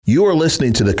You are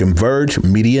listening to the Converge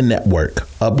Media Network,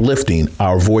 uplifting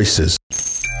our voices.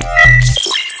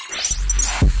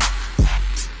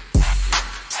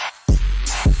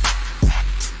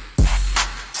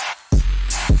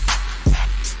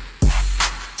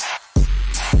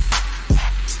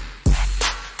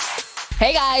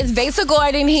 Hey guys, Vesa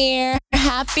Gordon here.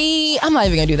 I'm not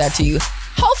even gonna do that to you.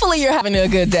 Hopefully you're having a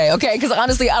good day, okay? Because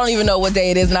honestly, I don't even know what day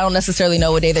it is, and I don't necessarily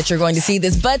know what day that you're going to see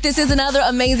this, but this is another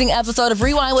amazing episode of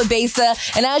Rewind with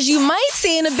Vesa, and as you might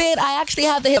see in a bit, I actually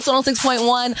have the Hits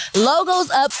 106.1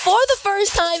 logos up for the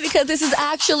first time because this is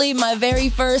actually my very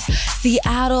first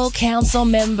Seattle Council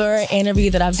member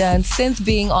interview that I've done since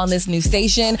being on this new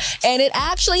station, and it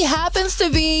actually happens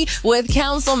to be with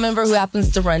council member who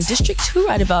happens to run District 2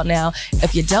 right about now.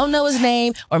 If you don't know his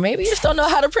name, or maybe you just don't know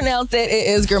how to pronounce it, it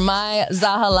is Girmay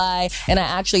Zahalai, and I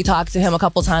actually talked to him a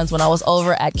couple times when I was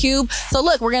over at Cube. So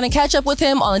look, we're going to catch up with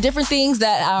him on the different things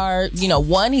that are,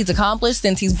 one, he's accomplished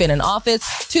since he's been in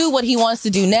office, two, what he wants to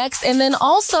do next, and then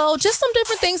also just some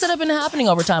different things that have been happening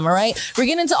over time, all right? We're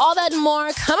getting into all that and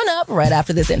more coming up right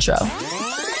after this intro.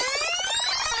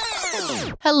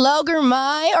 Hello,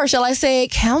 Girmay, or shall I say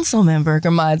council member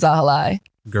Girmay Zahalai.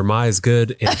 Girmay is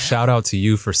good, and shout out to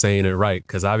you for saying it right,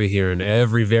 because I be hearing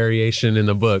every variation in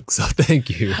the book, so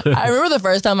thank you. I remember the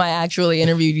first time I actually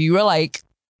interviewed you, you were like,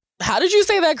 how did you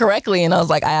say that correctly? And I was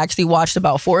like, I actually watched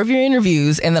about 4 of your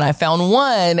interviews, and then I found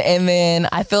one, and then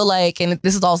I feel like, and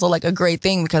this is also like a great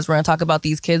thing because we're going to talk about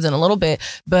these kids in a little bit,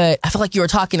 but I feel like you were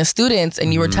talking to students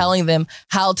and you were telling them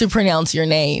how to pronounce your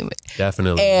name.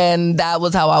 Definitely. And that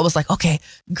was how I was like, okay,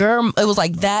 it was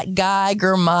like that guy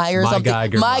Girmay or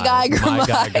something. My guy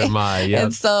Girmay. Yep.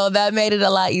 And so that made it a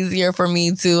lot easier for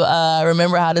me to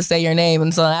remember how to say your name.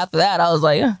 And so after that, I was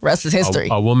like, rest is history.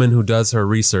 A woman who does her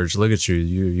research. Look at you.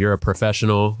 You're a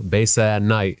professional. Vesa at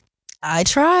night. I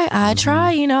try.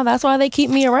 That's why they keep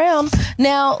me around.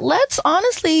 Now, let's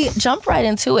honestly jump right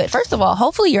into it. First of all,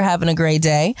 hopefully you're having a great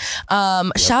day.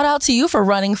 Shout out to you for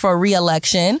running for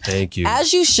re-election. Thank you.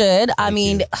 As you should. Thank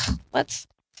you. Let's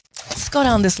go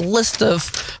down this list of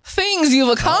things you've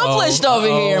accomplished over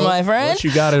here, my friend. What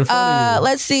you got in front of you?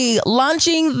 Let's see.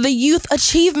 Launching the Youth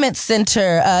Achievement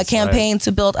Center campaign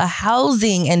to build a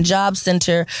housing and job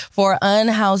center for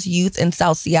unhoused youth in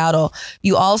South Seattle.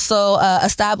 You also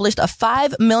established a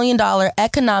 $5 million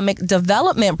economic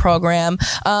development program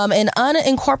in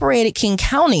unincorporated King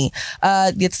County.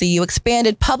 Let's see. You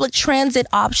expanded public transit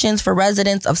options for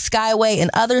residents of Skyway and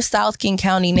other South King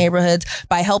County neighborhoods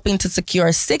by helping to secure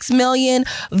 $6 million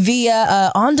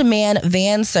via on-demand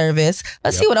van service.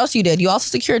 Let's see what else you did. You also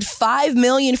secured $5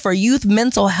 million for youth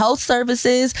mental health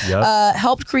services.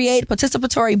 Helped create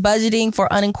participatory budgeting for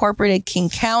unincorporated King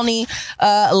County.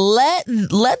 Led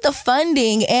the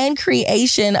funding and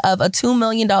creation of a $2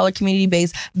 million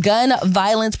community-based gun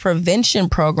violence prevention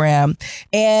program.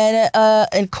 And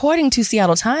according to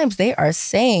Seattle Times, they are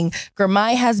saying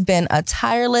Girmay has been a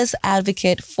tireless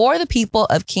advocate for the people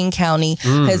of King County.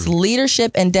 His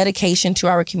leadership and dedication to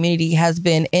our community has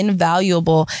been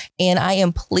invaluable, and I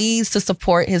am pleased to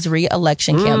support his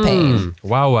re-election campaign.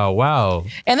 Wow.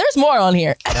 And there's more on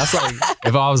here. That's like,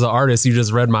 if I was an artist, you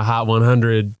just read my Hot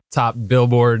 100 top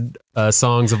Billboard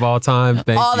songs of all time.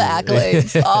 Thank you. All the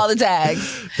accolades, all the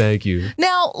tags. Thank you.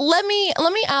 Now, let me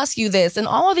ask you this. And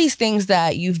all of these things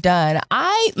that you've done,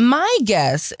 my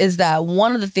guess is that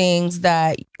one of the things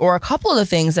that, or a couple of the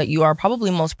things that you are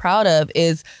probably most proud of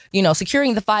is,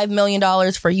 securing the $5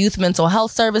 million for youth mental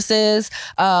health services,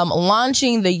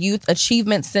 launching the Youth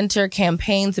Achievement Center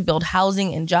campaign to build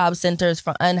housing and job centers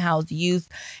for unhoused youth,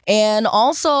 and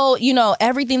also,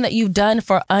 everything that you've done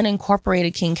for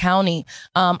unincorporated King County.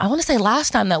 I want to say last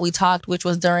time that we talked, which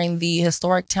was during the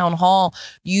historic town hall,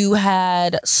 you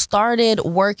had started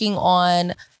working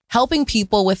on helping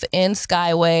people within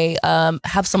Skyway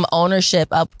have some ownership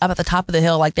up at the top of the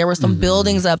hill. Like there were some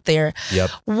buildings up there.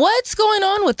 Yep. What's going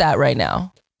on with that right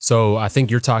now? So I think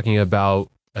you're talking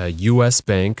about U.S.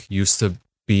 Bank used to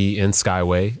be in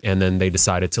Skyway, and then they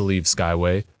decided to leave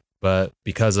Skyway. But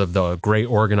because of the great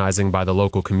organizing by the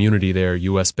local community there,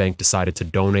 U.S. Bank decided to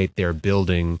donate their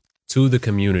building to the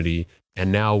community.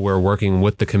 And now we're working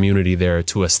with the community there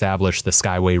to establish the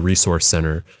Skyway Resource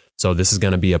Center. So this is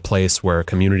going to be a place where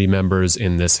community members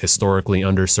in this historically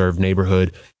underserved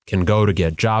neighborhood can go to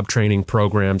get job training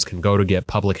programs, can go to get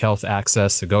public health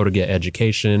access, to go to get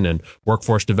education and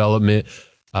workforce development.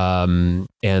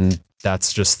 And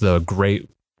that's just the great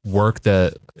work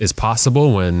that is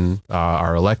possible when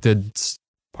our electeds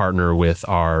partner with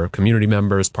our community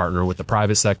members, partner with the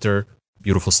private sector.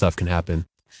 Beautiful stuff can happen.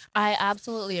 I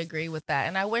absolutely agree with that.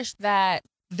 And I wish that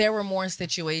there were more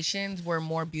situations where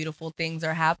more beautiful things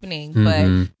are happening. Mhm.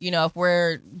 But, if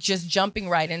we're just jumping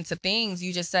right into things,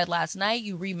 you just said last night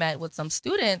you re-met with some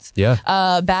students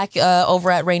Yeah. back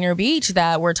over at Rainier Beach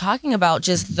that were talking about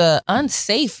just the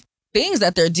unsafe things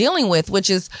that they're dealing with, which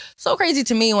is so crazy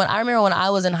to me. When I remember when I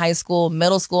was in high school,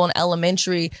 middle school, and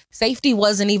elementary, safety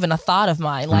wasn't even a thought of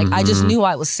mine. Like I just knew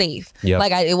I was safe. Yep.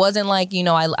 Like it wasn't like,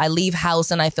 I leave house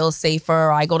and I feel safer,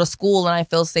 or I go to school and I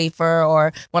feel safer,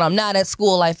 or when I'm not at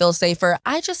school, I feel safer.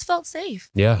 I just felt safe.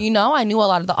 Yeah. I knew a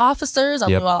lot of the officers, I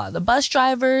Yep. knew a lot of the bus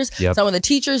drivers, Yep. some of the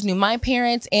teachers knew my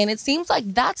parents, and it seems like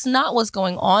that's not what's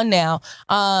going on now.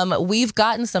 We've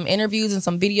gotten some interviews and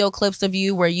some video clips of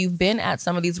you where you've been at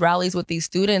some of these rallies with these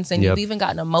students, and Yep. you've even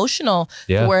gotten emotional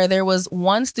Yeah. where there was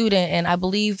one student, and I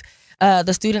believe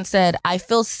the student said, I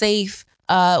feel safe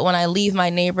when I leave my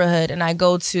neighborhood and I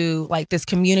go to like this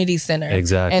community center.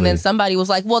 Exactly. And then somebody was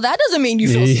like, well, that doesn't mean you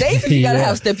feel safe if you got to Yeah.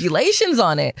 have stipulations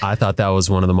on it. I thought that was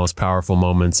one of the most powerful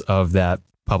moments of that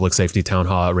public safety town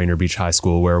hall at Rainier Beach High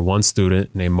School, where one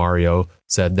student named Mario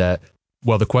said that,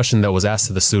 well, the question that was asked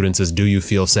to the students is, do you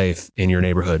feel safe in your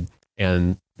neighborhood?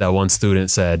 And that one student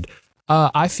said,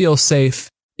 I feel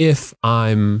safe if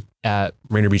I'm at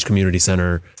Rainier Beach Community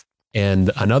Center.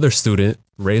 And another student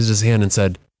raised his hand and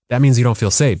said, that means you don't feel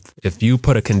safe. If you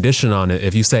put a condition on it,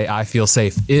 if you say, I feel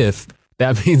safe if,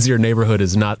 that means your neighborhood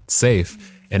is not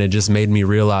safe. And it just made me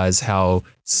realize how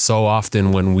so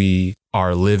often when we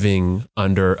are living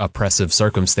under oppressive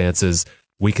circumstances,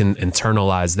 we can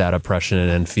internalize that oppression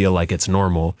and feel like it's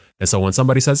normal. And so when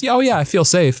somebody says, oh yeah, I feel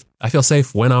safe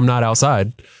when I'm not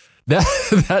outside,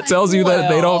 that tells you that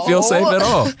they don't feel safe at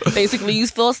all. Basically, you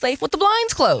feel safe with the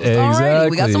blinds closed. Alrighty,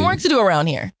 we got some work to do around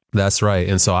here. That's right.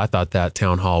 And so I thought that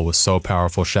town hall was so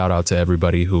powerful. Shout out to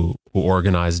everybody who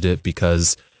organized it,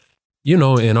 because, in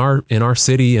our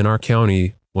city, in our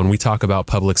county, when we talk about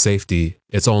public safety,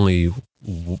 it's only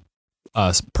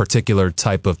a particular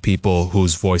type of people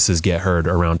whose voices get heard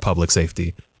around public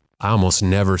safety. I almost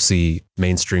never see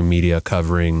mainstream media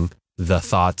covering the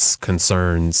thoughts,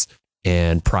 concerns,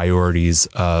 and priorities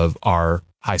of our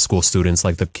high school students,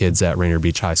 like the kids at Rainier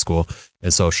Beach High School.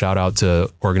 And so shout out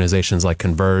to organizations like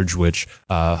Converge, which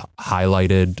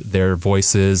highlighted their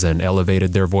voices and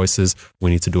elevated their voices.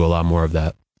 We need to do a lot more of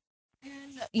that.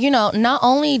 Not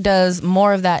only does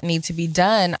more of that need to be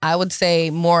done, I would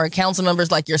say more council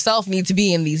members like yourself need to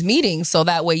be in these meetings, so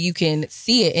that way you can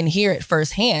see it and hear it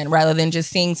firsthand rather than just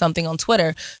seeing something on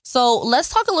Twitter. So let's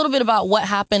talk a little bit about what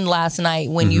happened last night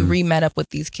when you re-met up with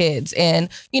these kids. And,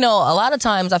 a lot of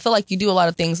times I feel like you do a lot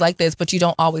of things like this, but you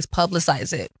don't always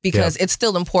publicize it because it's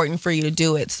still important for you to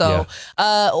do it. So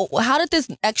how did this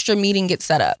extra meeting get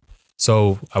set up?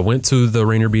 So I went to the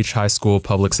Rainier Beach High School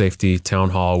Public Safety Town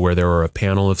Hall, where there were a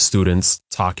panel of students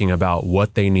talking about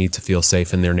what they need to feel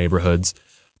safe in their neighborhoods.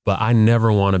 But I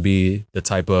never want to be the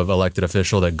type of elected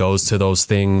official that goes to those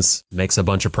things, makes a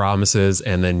bunch of promises,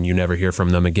 and then you never hear from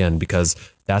them again, because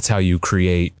that's how you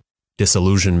create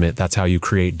disillusionment. That's how you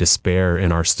create despair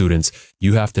in our students.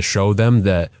 You have to show them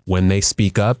that when they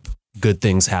speak up, good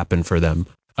things happen for them.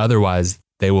 Otherwise,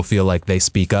 they will feel like they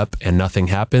speak up and nothing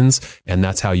happens. And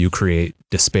that's how you create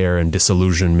despair and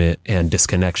disillusionment and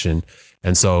disconnection.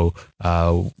 And so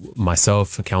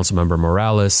myself, Councilmember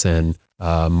Morales, and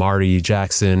Marty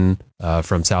Jackson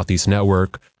from Southeast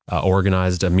Network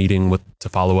organized a meeting to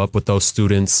follow up with those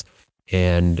students.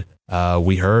 And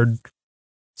we heard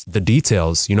the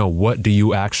details. What do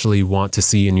you actually want to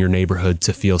see in your neighborhood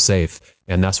to feel safe?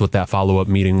 And that's what that follow-up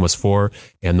meeting was for.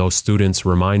 And those students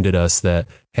reminded us that,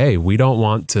 hey, we don't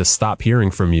want to stop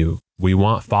hearing from you. We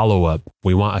want follow-up.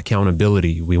 We want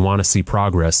accountability. We want to see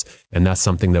progress. And that's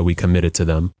something that we committed to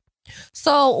them.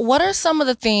 So what are some of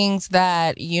the things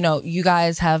that, you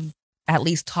guys have at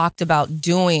least talked about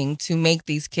doing to make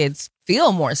these kids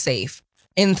feel more safe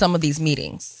in some of these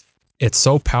meetings? It's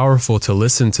so powerful to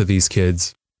listen to these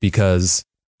kids, because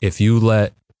if you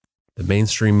let the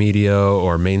mainstream media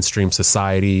or mainstream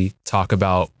society talk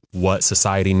about what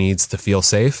society needs to feel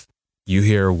safe, you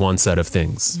hear one set of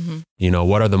things.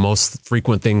 What are the most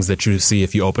frequent things that you see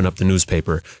if you open up the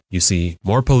newspaper? You see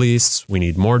more police, we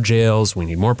need more jails, we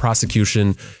need more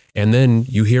prosecution. And then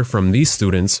you hear from these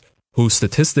students who,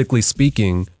 statistically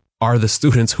speaking, are the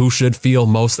students who should feel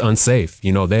most unsafe.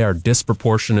 They are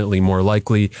disproportionately more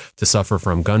likely to suffer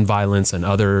from gun violence and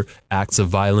other acts of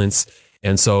violence.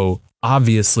 And so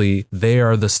obviously they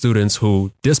are the students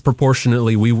who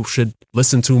disproportionately we should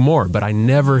listen to more, but I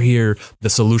never hear the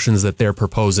solutions that they're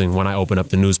proposing when I open up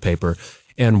the newspaper.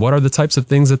 And what are the types of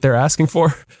things that they're asking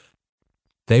for?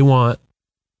 They want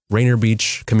Rainier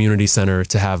Beach Community Center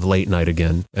to have late night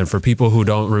again. And for people who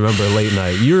don't remember late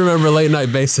night, you remember late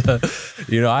night, Besa.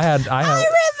 You know, I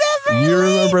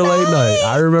remember late night.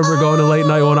 I remember going to late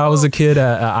night when I was a kid.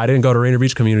 I didn't go to Rainier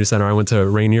Beach Community Center. I went to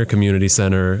Rainier Community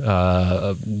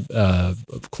Center,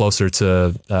 closer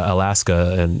to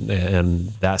Alaska and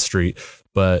that street.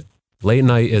 But late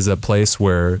night is a place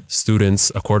where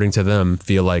students, according to them,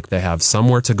 feel like they have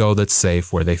somewhere to go that's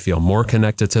safe, where they feel more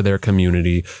connected to their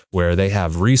community, where they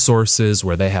have resources,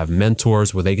 where they have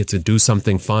mentors, where they get to do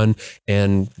something fun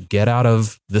and get out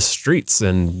of the streets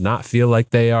and not feel like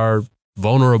they are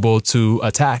vulnerable to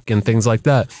attack and things like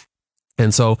that.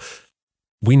 And so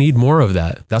we need more of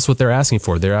that. That's what they're asking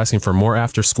for. They're asking for more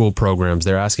after school programs.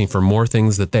 They're asking for more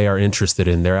things that they are interested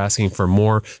in. They're asking for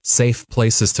more safe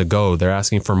places to go. They're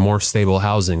asking for more stable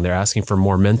housing. They're asking for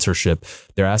more mentorship.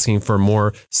 They're asking for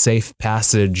more safe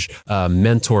passage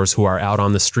mentors who are out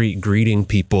on the street greeting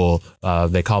people.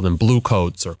 They call them blue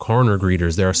coats or corner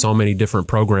greeters. There are so many different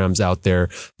programs out there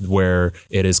where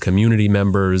it is community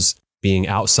members being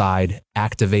outside,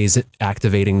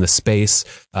 activating the space,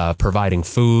 providing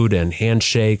food and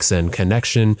handshakes and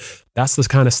connection. That's the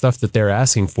kind of stuff that they're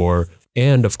asking for.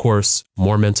 And of course,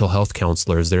 more mental health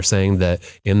counselors. They're saying that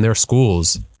in their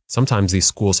schools, sometimes these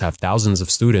schools have thousands of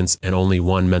students and only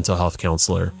one mental health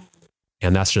counselor.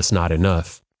 And that's just not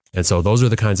enough. And so those are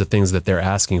the kinds of things that they're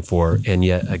asking for. And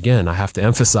yet, again, I have to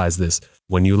emphasize this.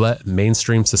 When you let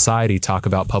mainstream society talk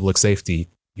about public safety,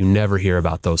 you never hear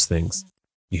about those things.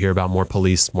 You hear about more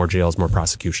police, more jails, more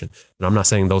prosecution. And I'm not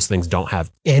saying those things don't have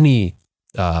any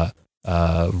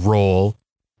role,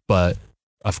 but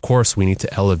of course we need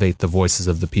to elevate the voices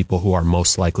of the people who are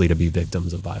most likely to be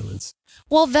victims of violence.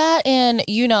 Well, that, and,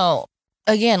 you know,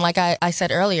 again, like I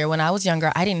said earlier, when I was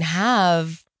younger, I didn't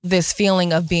have this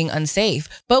feeling of being unsafe,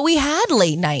 but we had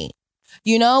late night.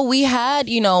 You know, we had,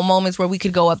 you know, moments where we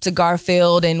could go up to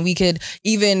Garfield and we could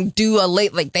even do a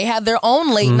late, like they had their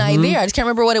own late night there. I just can't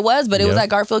remember what it was, but it was at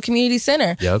Garfield Community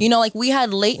Center. You know, like we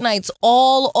had late nights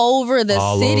all over the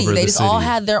city. They just all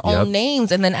had their own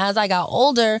names. And then as I got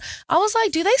older, I was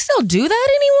like, do they still do that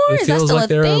anymore? It feels like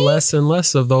there are less and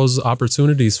less of those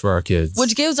opportunities for our kids.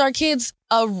 Which gives our kids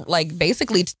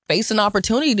basically space and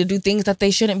opportunity to do things that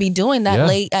they shouldn't be doing that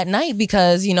late at night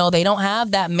because, you know, they don't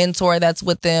have that mentor that's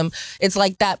with them. It's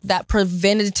like that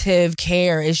preventative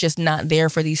care is just not there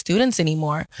for these students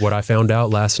anymore. What I found out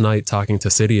last night talking to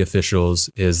city officials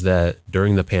is that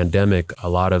during the pandemic, a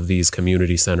lot of these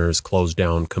community centers closed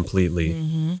down completely.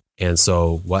 And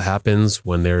so what happens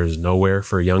when there's nowhere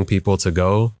for young people to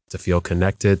go, to feel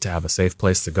connected, to have a safe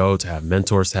place to go, to have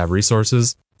mentors, to have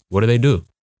resources? What do?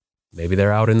 Maybe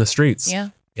they're out in the streets.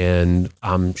 And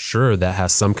I'm sure that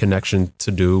has some connection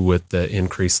to do with the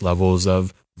increased levels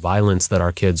of violence that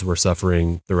our kids were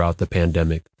suffering throughout the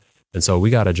pandemic. And so we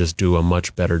got to just do a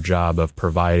much better job of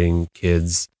providing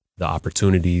kids the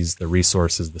opportunities, the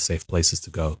resources, the safe places to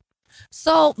go.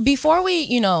 So before we,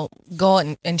 you know, go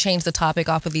and change the topic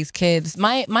off of these kids,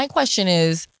 my question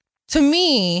is, to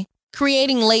me,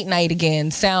 creating late night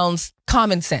again sounds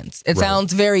common sense. It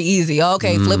sounds very easy.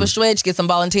 Okay, flip a switch, get some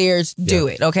volunteers, do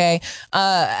it. Okay.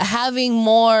 Having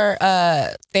more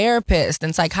therapists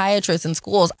and psychiatrists in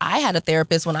schools. I had a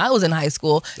therapist when I was in high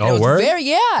school. Oh, word?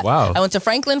 Wow. I went to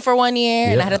Franklin for 1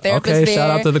 year and I had a therapist there. Shout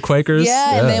out to the Quakers.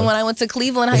 And then when I went to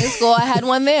Cleveland High School, I had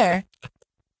one there.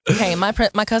 Hey, my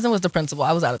cousin was the principal.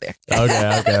 I was out of there.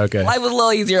 Okay. Life was a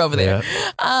little easier over there.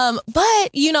 But,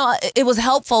 you know, it was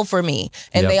helpful for me.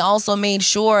 And they also made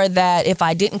sure that if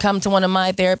I didn't come to one of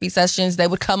my therapy sessions, they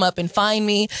would come up and find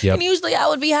me. And usually I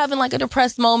would be having like a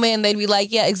depressed moment and they'd be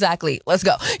like, yeah, exactly. Let's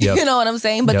go. You know what I'm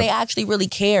saying? But they actually really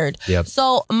cared.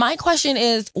 So my question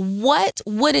is, what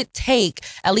would it take,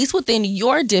 at least within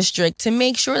your district, to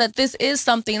make sure that this is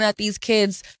something that these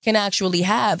kids can actually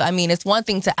have? I mean, it's one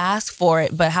thing to ask for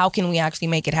it, but how can we actually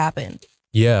make it happen?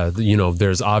 Yeah, you know,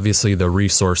 there's obviously the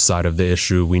resource side of the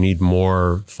issue. We need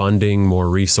more funding, more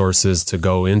resources to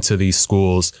go into these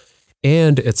schools.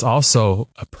 And it's also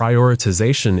a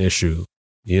prioritization issue.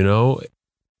 You know,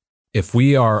 if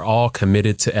we are all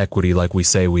committed to equity like we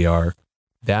say we are,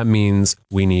 that means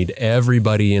we need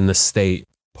everybody in the state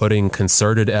putting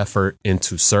concerted effort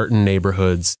into certain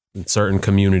neighborhoods and certain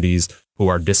communities who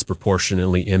are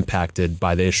disproportionately impacted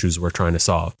by the issues we're trying to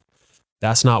solve.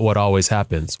 That's not what always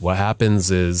happens. What happens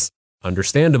is,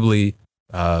 understandably,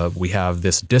 we have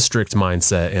this district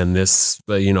mindset and this,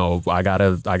 you know, I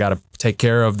gotta take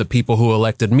care of the people who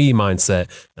elected me mindset,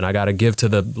 and I gotta give to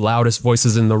the loudest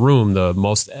voices in the room, the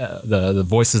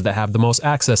voices that have the most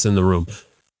access in the room.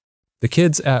 The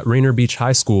kids at Rainier Beach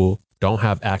High School don't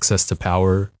have access to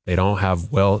power. They don't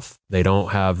have wealth. They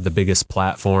don't have the biggest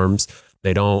platforms.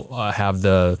 They don't have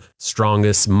the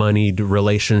strongest moneyed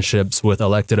relationships with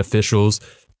elected officials.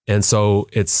 And so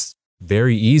it's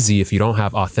very easy, if you don't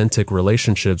have authentic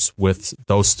relationships with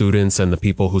those students and the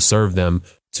people who serve them,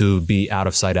 to be out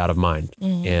of sight, out of mind,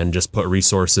 and just put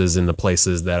resources in the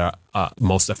places that are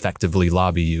most effectively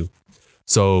lobby you.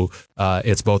 So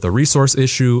it's both a resource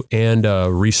issue and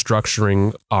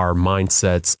restructuring our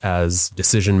mindsets as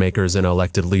decision makers and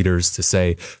elected leaders to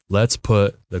say, let's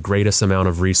put the greatest amount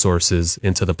of resources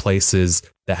into the places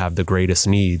that have the greatest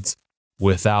needs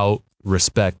without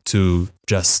respect to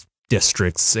just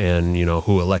districts and, you know,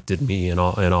 who elected me and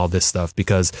all this stuff.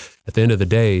 Because at the end of the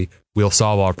day, we'll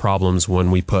solve our problems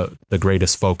when we put the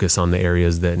greatest focus on the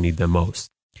areas that need them most.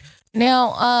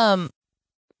 Now,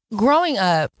 growing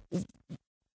up,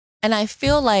 and I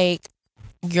feel like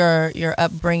your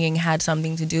upbringing had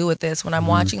something to do with this. When I'm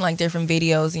watching like different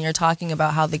videos and you're talking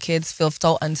about how the kids feel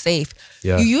so unsafe,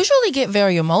 you usually get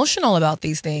very emotional about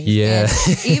these things. Yeah.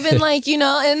 And even like, you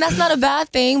know, and that's not a bad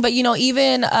thing, but you know,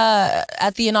 even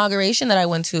at the inauguration that I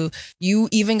went to, you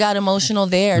even got emotional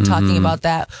there talking about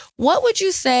that. What would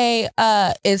you say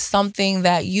is something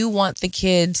that you want the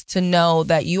kids to know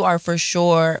that you are for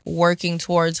sure working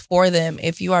towards for them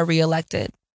if you are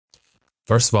reelected?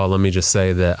 First of all, let me just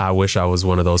say that I wish I was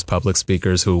one of those public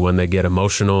speakers who, when they get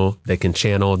emotional, they can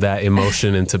channel that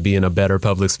emotion into being a better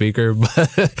public speaker.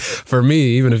 But for me,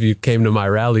 even if you came to my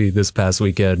rally this past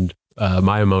weekend,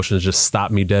 my emotions just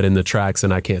stopped me dead in the tracks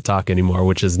and I can't talk anymore,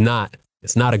 which is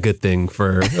it's not a good thing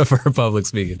for public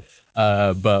speaking.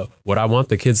 But what I want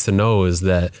the kids to know is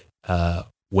that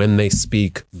when they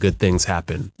speak, good things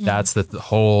happen. That's the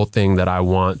whole thing that I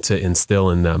want to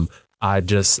instill in them.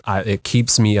 It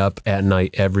keeps me up at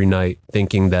night, every night,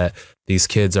 thinking that these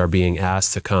kids are being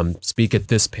asked to come speak at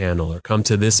this panel or come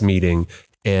to this meeting,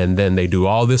 and then they do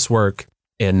all this work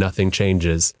and nothing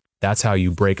changes. That's how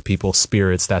you break people's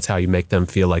spirits. That's how you make them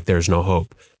feel like there's no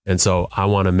hope. And so I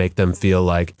want to make them feel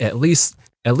like at least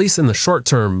in the short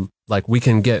term, like we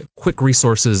can get quick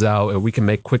resources out and we can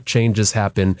make quick changes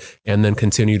happen and then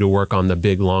continue to work on the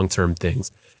big long-term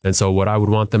things. And so what I would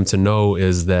want them to know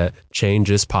is that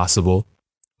change is possible.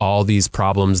 All these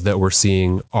problems that we're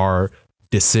seeing are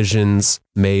decisions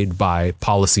made by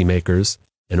policymakers.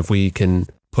 And if we can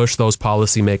push those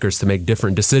policymakers to make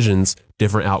different decisions,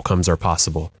 different outcomes are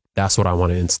possible. That's what I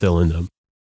want to instill in them.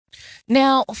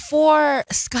 Now, for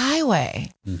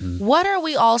Skyway, what are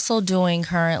we also doing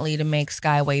currently to make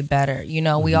Skyway better? You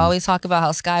know, we always talk about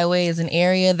how Skyway is an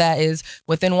area that is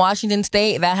within Washington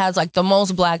State that has like the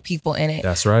most Black people in it.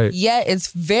 That's right. Yet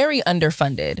it's very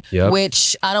underfunded,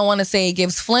 which I don't want to say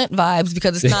gives Flint vibes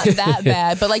because it's not that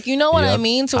bad. But like, you know what I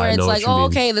mean? To where it's like, oh,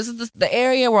 okay, this is the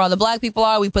area where all the Black people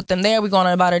are. We put them there. We go on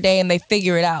about our day and they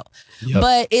figure it out.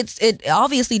 But it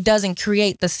obviously doesn't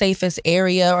create the safest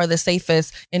area or the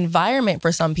safest environment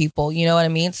for some people. You know what I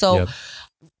mean? So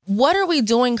what are we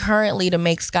doing currently to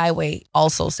make Skyway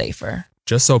also safer?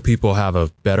 Just so people have a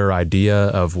better idea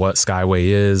of what Skyway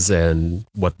is and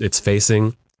what it's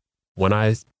facing. When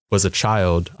I was a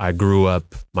child, I grew up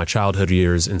my childhood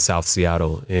years in South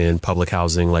Seattle in public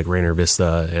housing like Rainier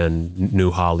Vista and New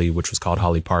Holly, which was called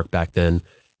Holly Park back then.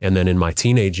 And then in my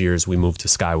teenage years, we moved to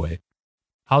Skyway.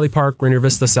 Holly Park, Rainier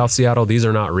Vista, South Seattle, these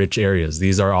are not rich areas.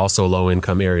 These are also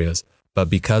low-income areas. But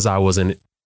because I was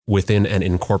within an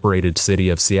incorporated city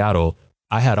of Seattle,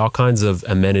 I had all kinds of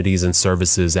amenities and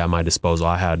services at my disposal.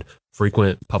 I had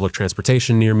frequent public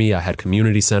transportation near me. I had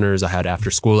community centers. I had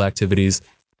after-school activities.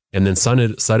 And then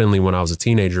suddenly, when I was a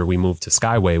teenager, we moved to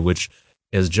Skyway, which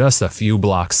is just a few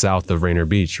blocks south of Rainier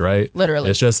Beach, right? Literally.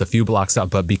 It's just a few blocks out.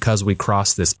 But because we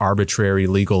crossed this arbitrary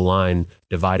legal line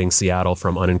dividing Seattle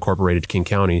from unincorporated King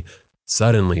County,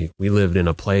 suddenly we lived in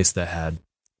a place that had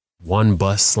one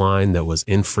bus line that was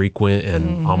infrequent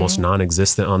and almost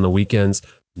non-existent on the weekends,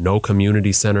 no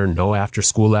community center, no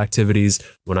after-school activities.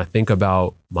 When I think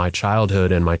about my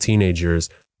childhood and my teenage years,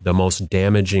 the most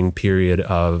damaging period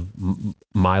of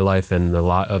my life and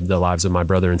of the lives of my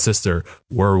brother and sister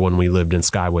were when we lived in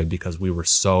Skyway, because we were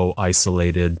so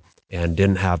isolated and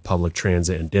didn't have public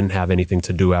transit and didn't have anything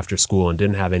to do after school and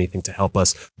didn't have anything to help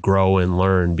us grow and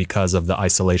learn because of the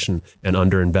isolation and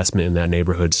underinvestment in that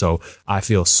neighborhood. So I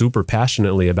feel super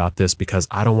passionately about this because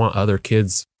I don't want other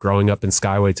kids growing up in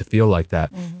Skyway to feel like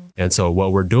that. And so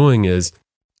what we're doing is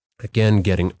again,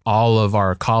 getting all of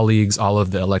our colleagues, all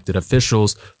of the elected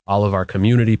officials, all of our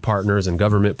community partners and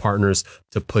government partners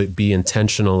to be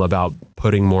intentional about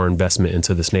putting more investment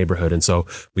into this neighborhood. And so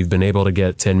we've been able to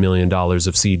get $10 million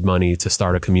of seed money to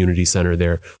start a community center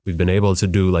there. We've been able to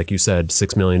do, like you said,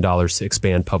 $6 million to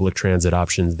expand public transit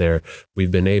options there.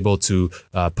 We've been able to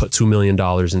put $2 million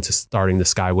into starting the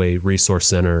Skyway Resource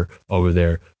Center over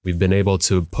there. We've been able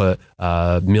to put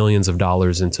millions of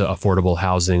dollars into affordable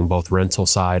housing, both rental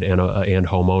side and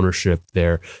home ownership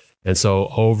there. And so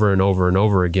over and over and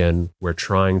over again, we're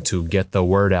trying to get the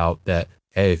word out that,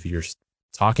 hey, if you're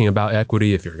talking about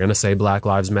equity, if you're going to say Black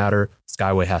Lives Matter,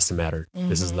 Skyway has to matter. Mm-hmm.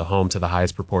 This is the home to the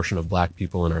highest proportion of Black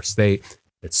people in our state.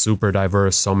 It's super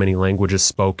diverse, so many languages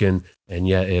spoken, and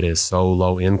yet it is so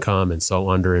low income and so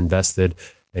underinvested.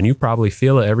 And you probably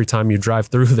feel it every time you drive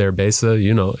through there, Besa.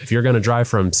 You know, if you're going to drive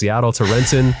from Seattle to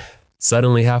Renton,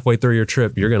 suddenly halfway through your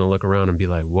trip, you're going to look around and be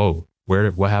like, whoa.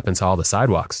 What happened to all the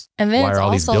sidewalks? And then why are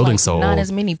all these buildings so old? Not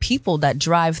as many people that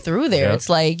drive through there. Yep. It's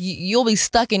like you'll be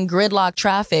stuck in gridlock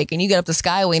traffic and you get up the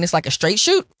Skyway and it's like a straight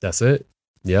shoot. That's it.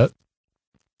 Yep.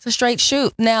 It's a straight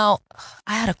shoot. Now,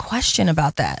 I had a question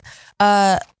about that.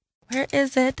 Where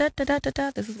is it?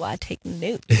 This is why I take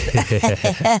notes.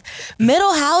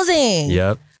 Middle housing.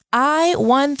 Yep.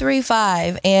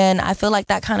 I-135. And I feel like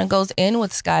that kind of goes in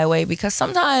with Skyway because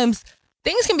sometimes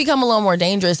things can become a little more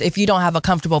dangerous if you don't have a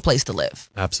comfortable place to live.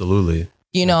 Absolutely.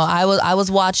 You know, I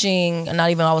was watching, not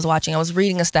even I was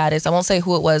reading a status. I won't say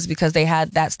who it was because they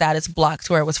had that status blocked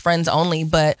where it was friends only,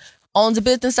 but owns a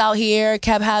business out here,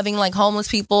 kept having like homeless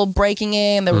people breaking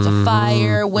in. There was a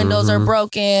fire, windows are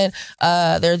broken.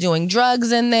 They're doing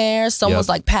drugs in there. Someone's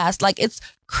like passed. Like it's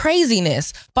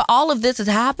craziness. But all of this is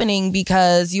happening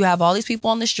because you have all these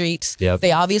people on the streets. Yep.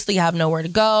 They obviously have nowhere to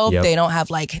go. They don't have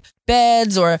like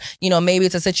beds or, you know, maybe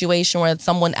it's a situation where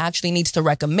someone actually needs to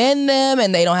recommend them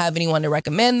and they don't have anyone to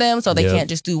recommend them. So they can't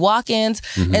just do walk-ins.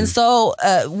 And so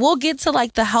we'll get to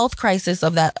like the health crisis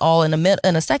of that all in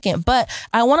a second. But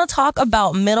I want to talk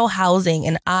about middle housing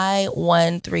and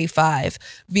I-135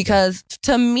 because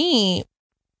to me,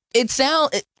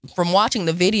 from watching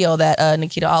the video that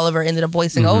Nikita Oliver ended up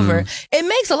voicing over, it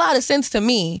makes a lot of sense to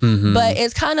me. But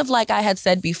it's kind of like I had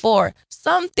said before,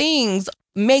 some things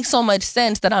make so much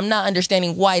sense that I'm not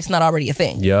understanding why it's not already a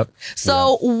thing.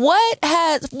 So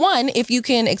if you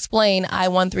can explain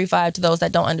I-135 to those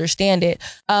that don't understand it,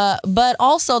 but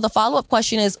also the follow-up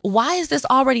question is, why is this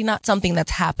already not something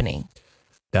that's happening?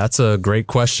 That's a great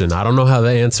question. I don't know how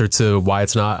the answer to why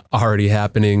it's not already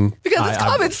happening. Because it's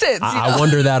common sense. I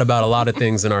wonder that about a lot of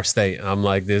things in our state. I'm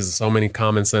like, there's so many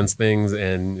common sense things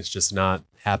and it's just not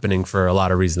happening for a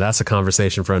lot of reasons. That's a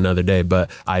conversation for another day. But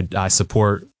I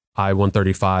support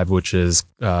I-135, which is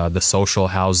the social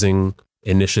housing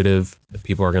initiative.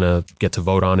 People are going to get to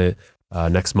vote on it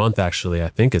next month, actually. I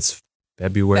think it's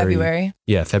February.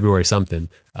 Yeah, February something.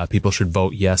 People should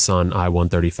vote yes on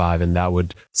I-135, and that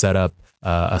would set up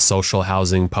a social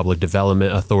housing public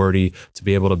development authority to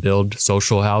be able to build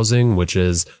social housing, which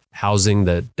is housing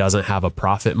that doesn't have a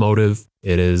profit motive.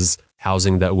 It is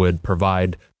housing that would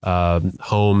provide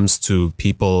homes to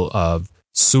people of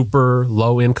super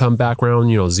low income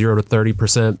background, 0 to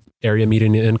 30% area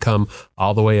median income,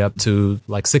 all the way up to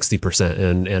like 60%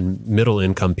 and middle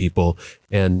income people.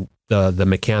 And the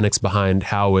mechanics behind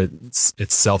how it's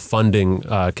self-funding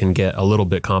can get a little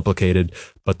bit complicated,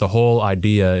 but the whole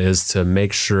idea is to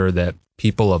make sure that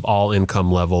people of all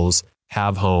income levels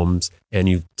have homes, and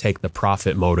you take the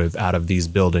profit motive out of these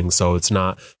buildings. So it's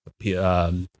not,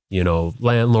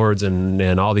 landlords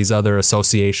and all these other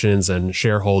associations and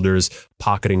shareholders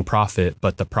pocketing profit,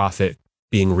 but the profit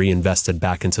being reinvested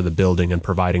back into the building and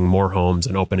providing more homes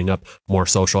and opening up more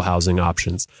social housing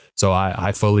options. So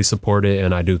I fully support it,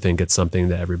 and I do think it's something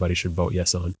that everybody should vote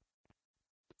yes on.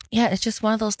 Yeah, it's just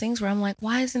one of those things where I'm like,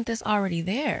 why isn't this already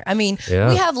there? I mean,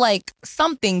 we have like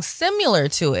something similar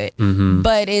to it,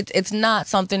 but it's not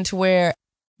something to where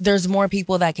there's more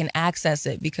people that can access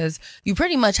it, because you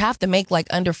pretty much have to make like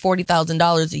under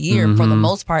 $40,000 a year for the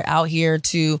most part out here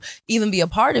to even be a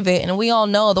part of it. And we all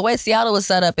know the way Seattle was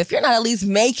set up, if you're not at least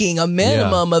making a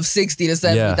minimum of $60,000 to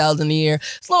 $70,000 a year,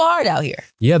 it's a little hard out here.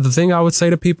 Yeah, the thing I would say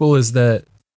to people is that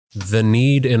the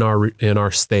need in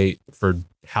our state for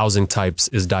housing types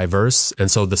is diverse, and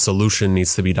so the solution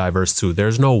needs to be diverse too.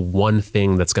 There's no one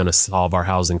thing that's going to solve our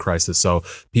housing crisis. So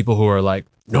people who are like,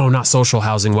 no, not social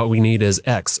housing, what we need is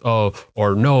X. Oh,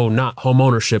 or no, not home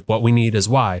ownership, what we need is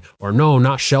Y. Or no,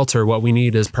 not shelter, what we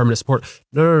need is permanent support.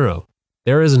 No.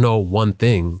 There is no one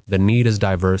thing. The need is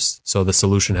diverse, so the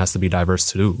solution has to be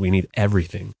diverse too. We need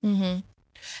everything.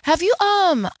 Have you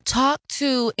talked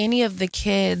to any of the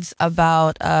kids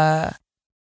about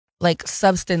like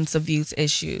substance abuse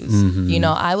issues. You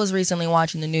know, I was recently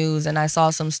watching the news and I saw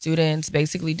some students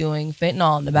basically doing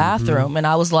fentanyl in the bathroom, and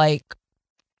I was like,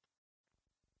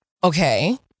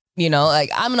 okay. You know, like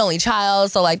I'm an only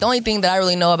child. So like the only thing that I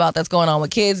really know about that's going on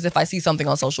with kids is if I see something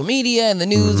on social media and the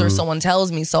news or someone tells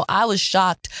me. So I was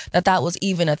shocked that that was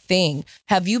even a thing.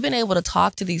 Have you been able to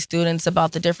talk to these students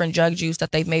about the different drug use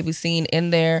that they've maybe seen in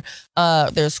their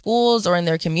schools or in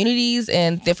their communities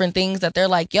and different things that they're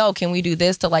like, yo, can we do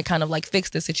this to like kind of like fix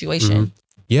the situation?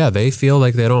 Yeah, they feel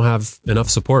like they don't have enough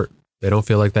support. They don't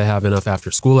feel like they have enough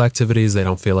after school activities. They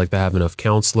don't feel like they have enough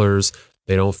counselors.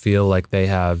 They don't feel like they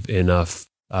have enough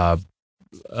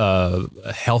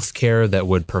health care that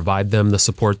would provide them the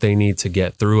support they need to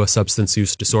get through a substance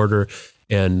use disorder.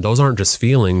 And those aren't just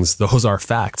feelings, those are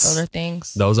facts. Those are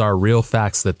things. Those are real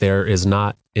facts that there is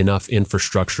not enough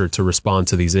infrastructure to respond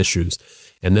to these issues.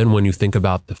 And then when you think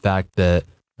about the fact that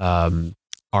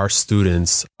our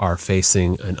students are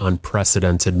facing an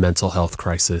unprecedented mental health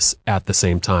crisis at the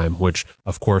same time, which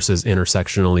of course is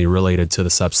intersectionally related to the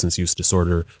substance use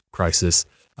disorder crisis,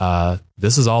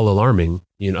 this is all alarming.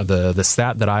 You know, the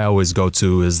stat that I always go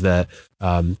to is that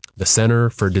the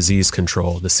Center for Disease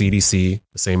Control, the CDC,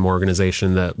 the same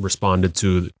organization that responded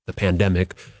to the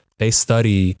pandemic, they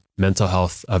study mental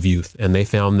health of youth. And they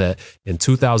found that in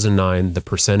 2009, the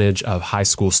percentage of high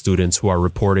school students who are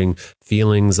reporting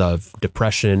feelings of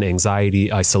depression,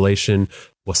 anxiety, isolation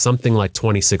was something like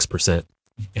 26%.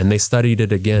 And they studied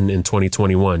it again in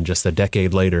 2021, just a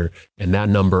decade later, and that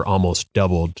number almost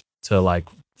doubled to like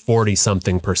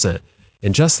 40-something%.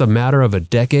 In just a matter of a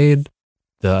decade,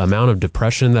 the amount of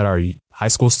depression that our high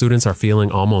school students are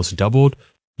feeling almost doubled.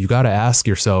 You got to ask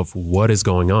yourself, what is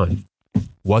going on?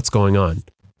 What's going on?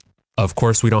 Of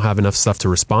course, we don't have enough stuff to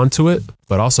respond to it,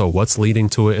 but also what's leading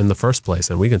to it in the first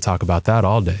place. And we can talk about that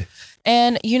all day.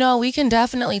 And, you know, we can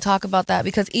definitely talk about that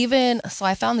because so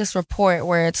I found this report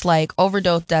where it's like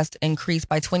overdose deaths increased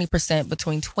by 20%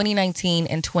 between 2019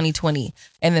 and 2020,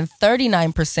 and then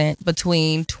 39%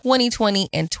 between 2020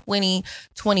 and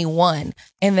 2021.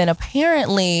 And then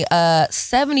apparently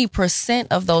 70%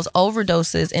 of those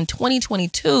overdoses in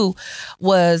 2022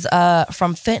 was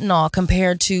from fentanyl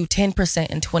compared to 10%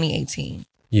 in 2018.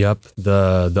 Yep.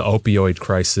 The opioid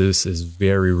crisis is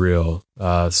very real.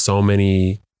 So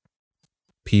many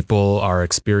people are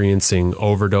experiencing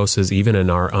overdoses. Even in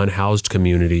our unhoused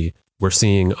community, we're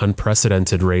seeing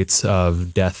unprecedented rates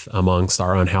of death amongst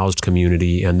our unhoused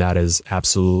community, and that is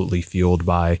absolutely fueled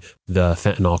by the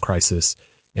fentanyl crisis.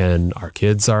 And our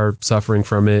kids are suffering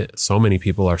from it. So many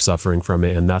people are suffering from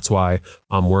it, and that's why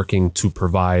I'm working to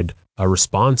provide a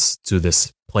response to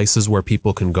this. Places where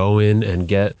people can go in and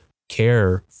get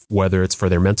care, whether it's for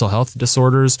their mental health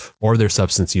disorders or their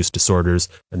substance use disorders.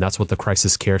 And that's what the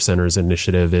Crisis Care Centers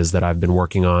initiative is that I've been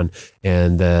working on,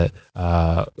 and that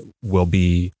will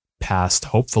be passed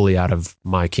hopefully out of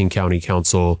my King County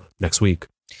Council next week.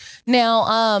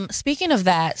 Now, speaking of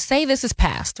that, say this is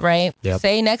passed, right? Yep.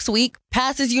 Say next week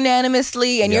passes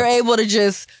unanimously and you're able to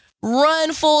just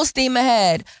run full steam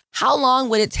ahead. How long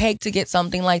would it take to get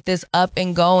something like this up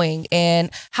and going?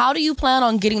 And how do you plan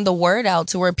on getting the word out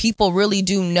to where people really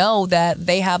do know that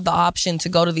they have the option to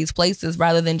go to these places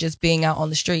rather than just being out on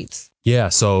the streets? Yeah,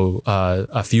 so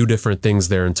a few different things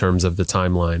there in terms of the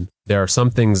timeline. There are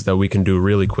some things that we can do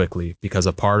really quickly because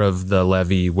a part of the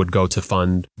levy would go to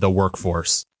fund the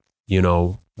workforce. You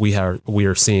know, we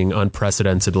are seeing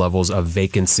unprecedented levels of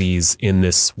vacancies in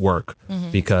this work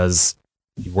because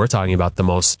we're talking about the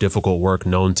most difficult work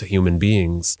known to human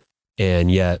beings,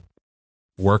 and yet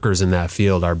workers in that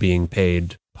field are being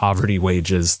paid poverty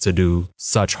wages to do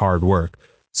such hard work.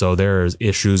 So there's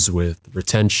issues with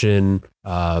retention,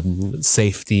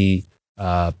 safety,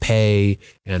 pay,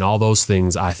 and all those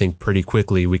things. I think pretty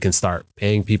quickly we can start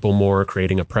paying people more,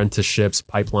 creating apprenticeships,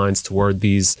 pipelines toward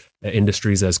these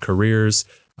industries as careers.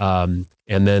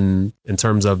 And then in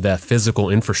terms of that physical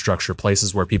infrastructure,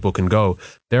 places where people can go,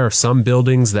 there are some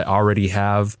buildings that already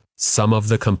have some of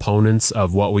the components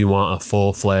of what we want a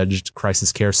full-fledged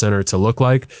crisis care center to look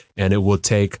like, and it will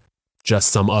take just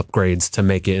some upgrades to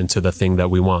make it into the thing that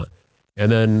we want.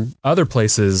 And then other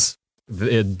places,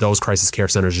 those crisis care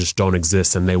centers just don't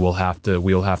exist, and we'll have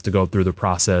to go through the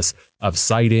process of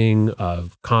siting,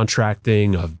 of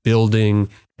contracting, of building,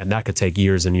 and that could take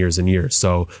years and years and years.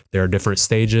 So there are different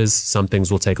stages. Some things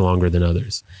will take longer than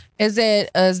others. Is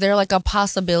there like a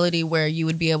possibility where you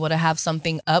would be able to have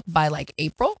something up by like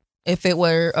April if it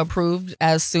were approved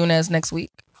as soon as next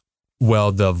week?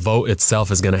 Well, the vote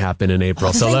itself is going to happen in April.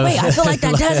 I feel like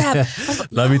that does happen.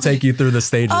 Let me take you through the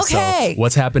stages. Okay. So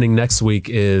what's happening next week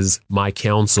is my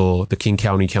council, the King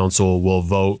County Council, will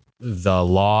vote the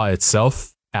law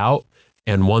itself out.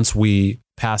 And once we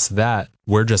pass that,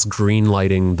 we're just green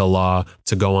lighting the law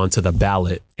to go onto the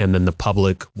ballot. And then the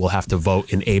public will have to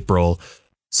vote in April.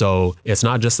 So it's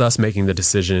not just us making the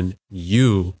decision.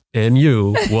 You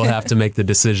will have to make the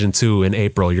decision too in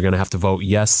April. You're going to have to vote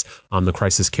yes on the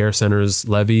crisis care centers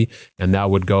levy. And that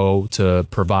would go to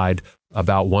provide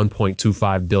about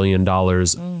 $1.25 billion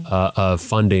of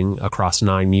funding across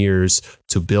 9 years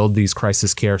to build these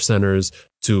crisis care centers,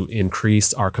 to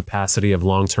increase our capacity of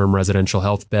long-term residential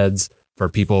health beds for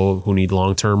people who need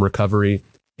long-term recovery,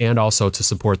 and also to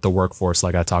support the workforce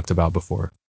like I talked about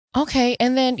before. Okay.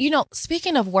 And then,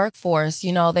 speaking of workforce,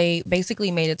 they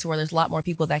basically made it to where there's a lot more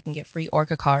people that can get free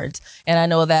Orca cards. And I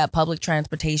know that public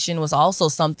transportation was also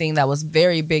something that was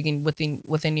very big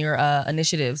within your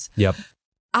initiatives. Yep.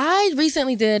 I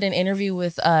recently did an interview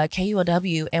with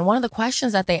KUOW, and one of the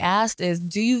questions that they asked is,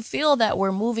 do you feel that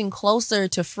we're moving closer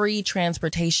to free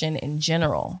transportation in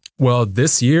general? Well,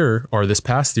 this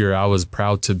past year, I was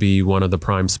proud to be one of the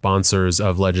prime sponsors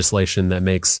of legislation that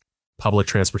makes public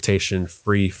transportation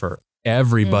free for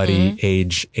everybody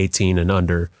age 18 and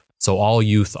under. So all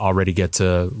youth already get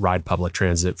to ride public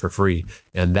transit for free.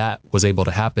 And that was able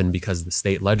to happen because the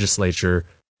state legislature,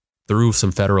 through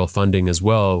some federal funding as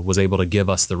well, was able to give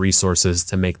us the resources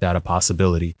to make that a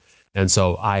possibility. And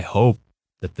so I hope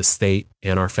that the state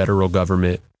and our federal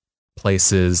government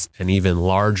places an even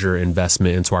larger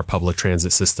investment into our public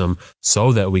transit system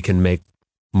so that we can make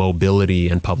mobility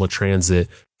and public transit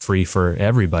free for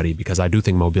everybody, because I do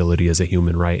think mobility is a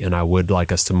human right. And I would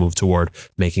like us to move toward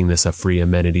making this a free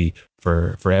amenity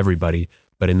for everybody.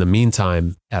 But in the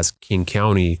meantime, as King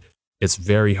County, it's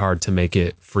very hard to make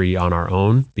it free on our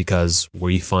own because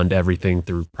we fund everything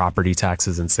through property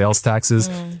taxes and sales taxes.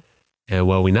 And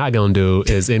what we're not going to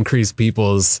do is increase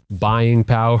people's buying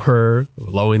power,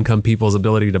 low-income people's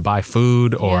ability to buy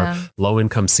food, or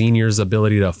low-income seniors'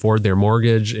 ability to afford their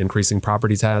mortgage, increasing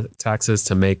property taxes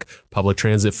to make public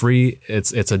transit free.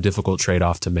 It's a difficult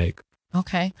trade-off to make.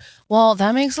 Okay. Well,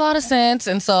 that makes a lot of sense.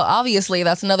 And so obviously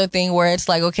that's another thing where it's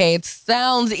like, okay, it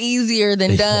sounds easier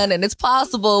than done and it's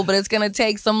possible, but it's going to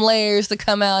take some layers to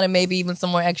come out and maybe even some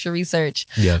more extra research.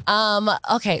 Yeah.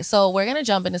 Okay. So we're going to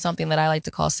jump into something that I like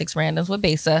to call 6 randoms with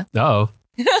Besa. Uh-oh.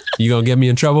 You going to get me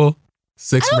in trouble?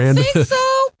 6 randoms? I think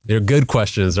so. They're good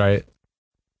questions, right?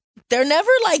 They're never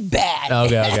like bad.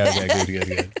 Okay.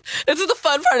 Good. This is the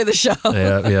fun part of the show.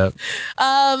 Yeah.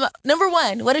 Number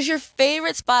 1, what is your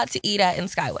favorite spot to eat at in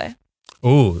Skyway?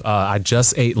 Ooh, I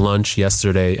just ate lunch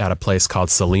yesterday at a place called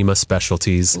Salima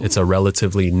Specialties. It's a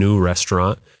relatively new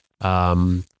restaurant.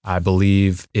 I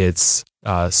believe it's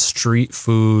street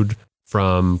food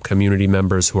from community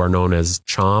members who are known as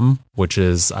Cham, which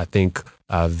is, I think,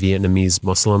 Vietnamese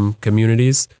Muslim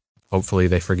communities. Hopefully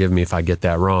they forgive me if I get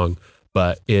that wrong.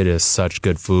 But it is such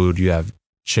good food. You have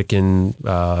chicken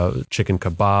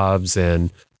kebabs and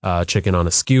chicken on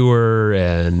a skewer,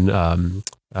 and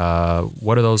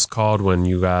what are those called when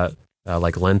you got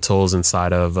like lentils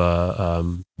inside of a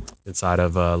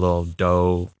little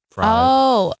dough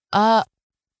fried?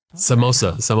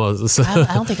 Samosa.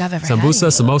 I don't think I've ever Sambusa,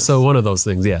 had samosa, one of those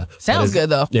things. Yeah. Sounds good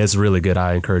though. Yeah, it's really good.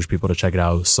 I encourage people to check it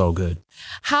out. It was so good.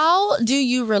 How do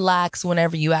you relax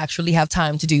whenever you actually have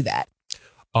time to do that?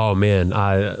 Oh man,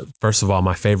 first of all,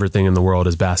 my favorite thing in the world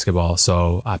is basketball.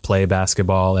 So I play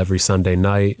basketball every Sunday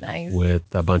night with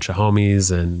a bunch of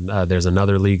homies, and there's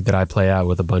another league that I play at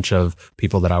with a bunch of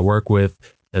people that I work with.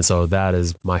 And so that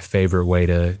is my favorite way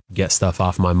to get stuff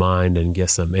off my mind and get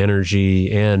some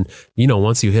energy. And,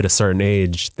 once you hit a certain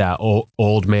age, that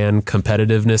old man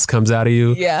competitiveness comes out of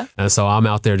you. Yeah. And so I'm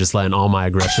out there just letting all my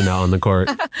aggression out on the court.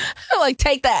 Like,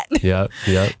 take that. Yep.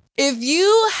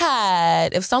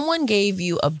 If someone gave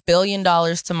you $1 billion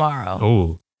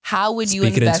tomorrow, how would you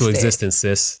invest it? Speak it into existence,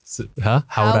 sis. Huh?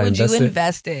 How would you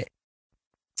invest it?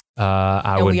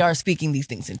 We are speaking these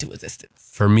things into existence.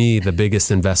 For me, the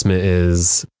biggest investment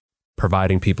is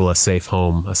providing people a safe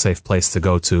home, a safe place to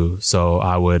go to. So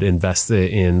I would invest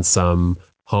it in some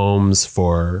homes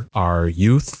for our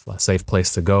youth, a safe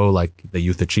place to go, like the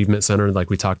Youth Achievement Center,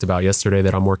 like we talked about yesterday,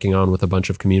 that I'm working on with a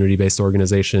bunch of community-based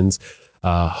organizations.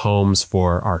 Homes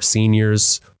for our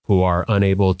seniors who are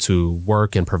unable to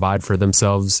work and provide for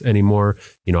themselves anymore.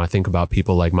 I think about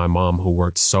people like my mom who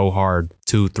worked so hard,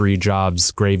 2-3 jobs,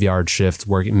 graveyard shift,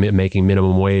 making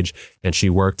minimum wage, and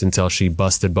she worked until she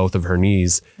busted both of her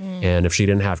knees. And if she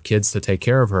didn't have kids to take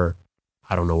care of her,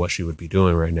 I don't know what she would be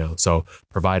doing right now. So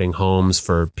providing homes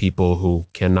for people who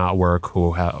cannot work,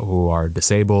 who are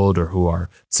disabled, or who are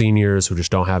seniors who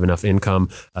just don't have enough income,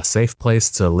 a safe place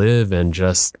to live and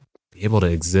just able to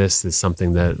exist is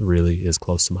something that really is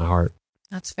close to my heart.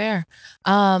 That's fair.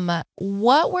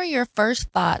 What were your first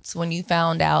thoughts when you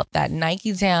found out that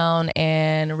Nike Town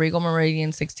and Regal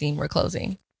Meridian 16 were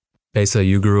closing? Besa,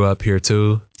 you grew up here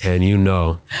too, and you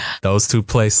know those two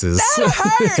places.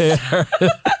 That hurt.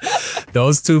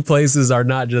 Those two places are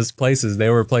not just places; they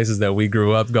were places that we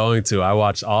grew up going to. I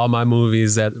watched all my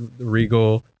movies at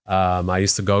Regal. I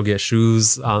used to go get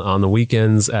shoes on the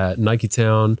weekends at Nike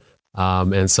Town.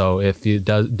 And so it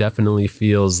definitely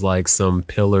feels like some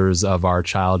pillars of our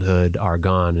childhood are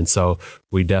gone. And so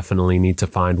we definitely need to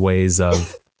find ways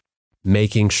of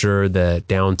making sure that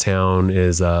downtown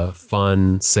is a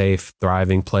fun, safe,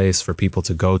 thriving place for people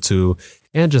to go to,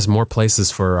 and just more places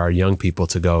for our young people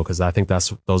to go. Because I think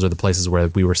those are the places where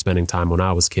we were spending time when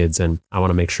I was kids. And I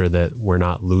want to make sure that we're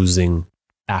not losing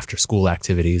after school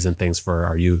activities and things for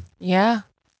our youth. Yeah.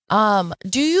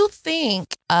 Do you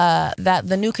think that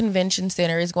the new convention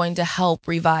center is going to help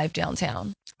revive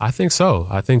downtown? I think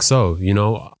so. You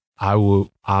know,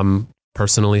 I'm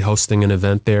personally hosting an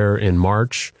event there in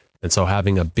March. And so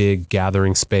having a big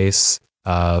gathering space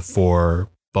for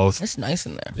both. It's nice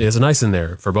in there. It's nice in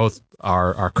there for both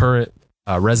our current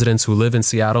residents who live in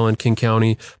Seattle and King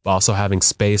County, but also having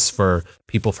space for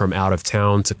people from out of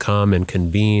town to come and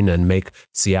convene and make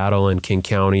Seattle and King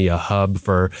County a hub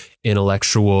for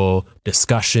intellectual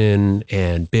discussion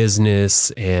and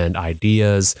business and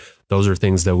ideas. Those are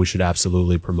things that we should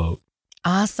absolutely promote.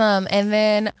 Awesome. And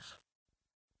then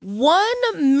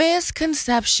one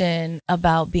misconception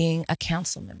about being a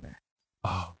council member.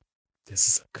 Oh, this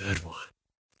is a good one.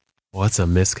 What's a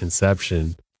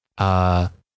misconception?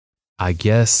 I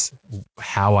guess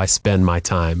how I spend my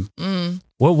time.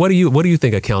 What do you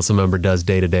think a council member does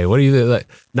day to day? What do you like?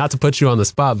 Not to put you on the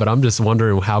spot, but I'm just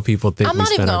wondering how people think. I'm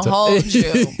not even gonna hold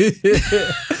you.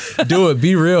 Do it.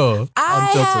 Be real.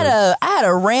 I had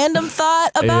a random thought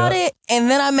about it,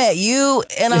 and then I met you,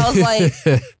 and I was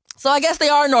like. So I guess they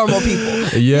are normal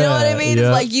people. Yeah, you know what I mean?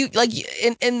 Yeah. It's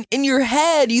like in your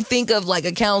head, you think of like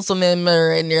a council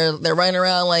member and they're running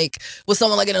around like with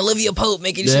someone like an Olivia Pope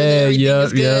making sure that everything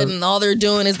is good. And all they're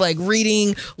doing is like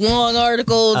reading long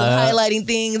articles and highlighting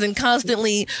things and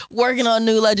constantly working on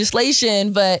new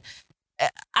legislation. But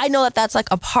I know that that's like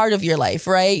a part of your life,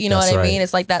 right? You know That's what I right. mean?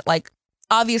 It's like that, like,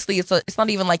 obviously it's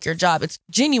not even like your job. It's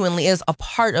genuinely is a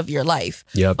part of your life.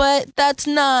 Yep. But that's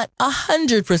not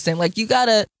 100%. Like you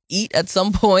gotta eat at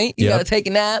some point. You gotta take a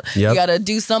nap. You gotta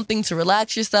do something to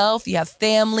relax yourself. You have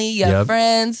family, you have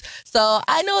friends. So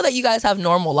I know that you guys have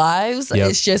normal lives.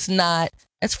 It's just not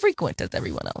as frequent as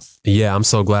everyone else. Yeah, I'm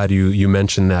so glad you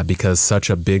mentioned that, because such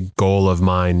a big goal of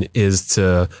mine is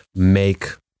to make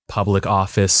public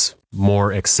office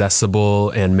more accessible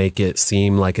and make it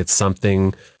seem like it's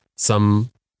something some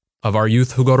of our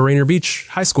youth who go to Rainier Beach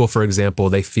High School, for example,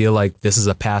 they feel like this is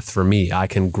a path for me. I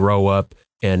can grow up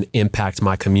and impact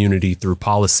my community through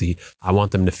policy. I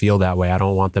want them to feel that way. I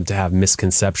don't want them to have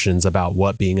misconceptions about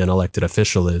what being an elected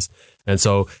official is. And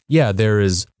so, yeah, there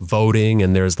is voting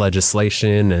and there's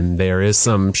legislation and there is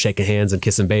some shaking hands and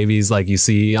kissing babies like you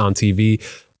see on TV.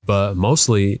 But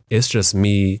mostly it's just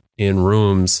me in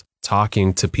rooms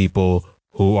talking to people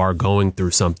who are going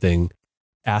through something,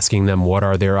 asking them what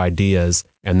are their ideas,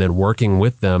 and then working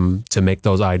with them to make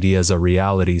those ideas a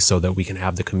reality so that we can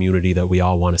have the community that we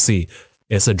all want to see.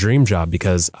 It's a dream job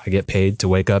because I get paid to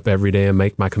wake up every day and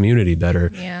make my community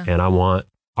better. Yeah. And I want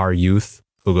our youth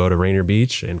who go to Rainier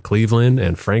Beach and Cleveland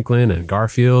and Franklin and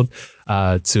Garfield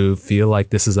to feel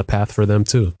like this is a path for them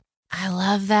too. I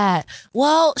love that.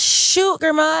 Well, shoot,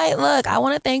 Girmay. Look, I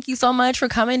want to thank you so much for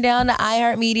coming down to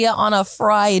iHeartMedia on a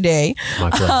Friday My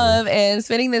pleasure. and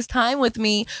spending this time with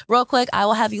me. Real quick, I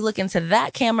will have you look into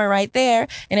that camera right there.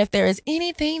 And if there is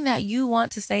anything that you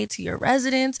want to say to your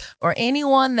residents or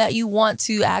anyone that you want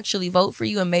to actually vote for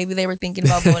you, and maybe they were thinking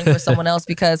about voting for someone else,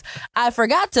 because I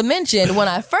forgot to mention when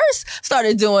I first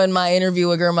started doing my interview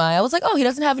with Girmay, I was like, oh, he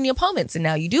doesn't have any opponents. And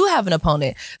now you do have an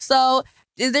opponent. So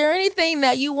is there anything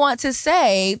that you want to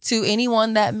say to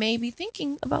anyone that may be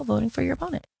thinking about voting for your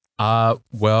opponent?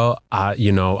 Well, I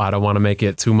don't want to make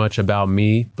it too much about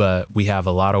me, but we have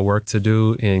a lot of work to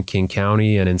do in King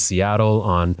County and in Seattle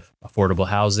on affordable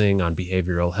housing, on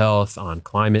behavioral health, on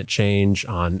climate change,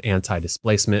 on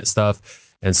anti-displacement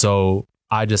stuff. And so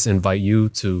I just invite you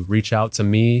to reach out to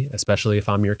me, especially if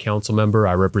I'm your council member.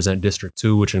 I represent District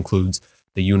 2, which includes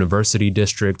the University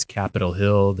District, Capitol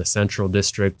Hill, the Central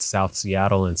District, South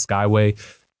Seattle, and Skyway.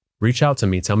 Reach out to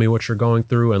me. Tell me what you're going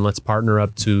through, and let's partner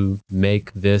up to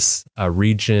make this a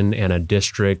region and a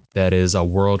district that is a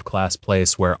world-class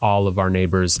place where all of our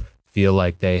neighbors feel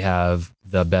like they have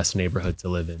the best neighborhood to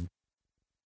live in.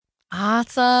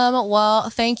 Awesome. Well,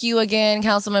 thank you again,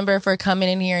 council member, for coming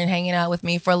in here and hanging out with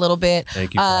me for a little bit.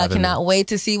 Thank you for having me. Cannot wait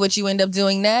to see what you end up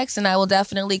doing next. And I will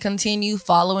definitely continue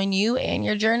following you and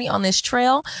your journey on this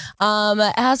trail.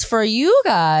 As for you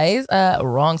guys,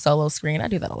 wrong solo screen. I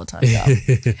do that all the time,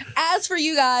 y'all. As for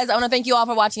you guys, I want to thank you all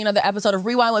for watching another episode of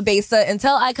Rewind with Besa.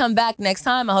 Until I come back next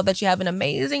time, I hope that you have an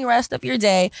amazing rest of your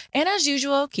day. And as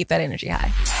usual, keep that energy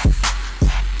high.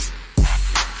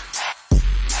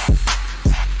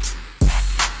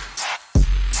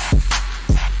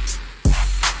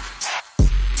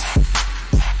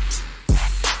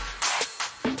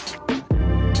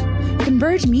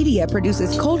 Converge Media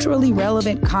produces culturally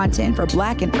relevant content for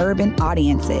Black and urban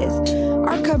audiences.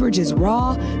 Our coverage is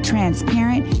raw,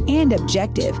 transparent, and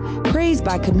objective, praised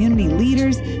by community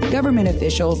leaders, government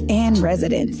officials, and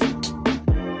residents.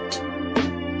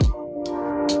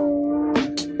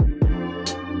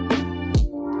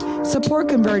 Support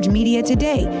Converge Media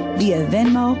today via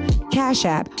Venmo, Cash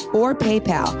App, or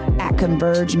PayPal at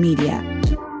Converge Media.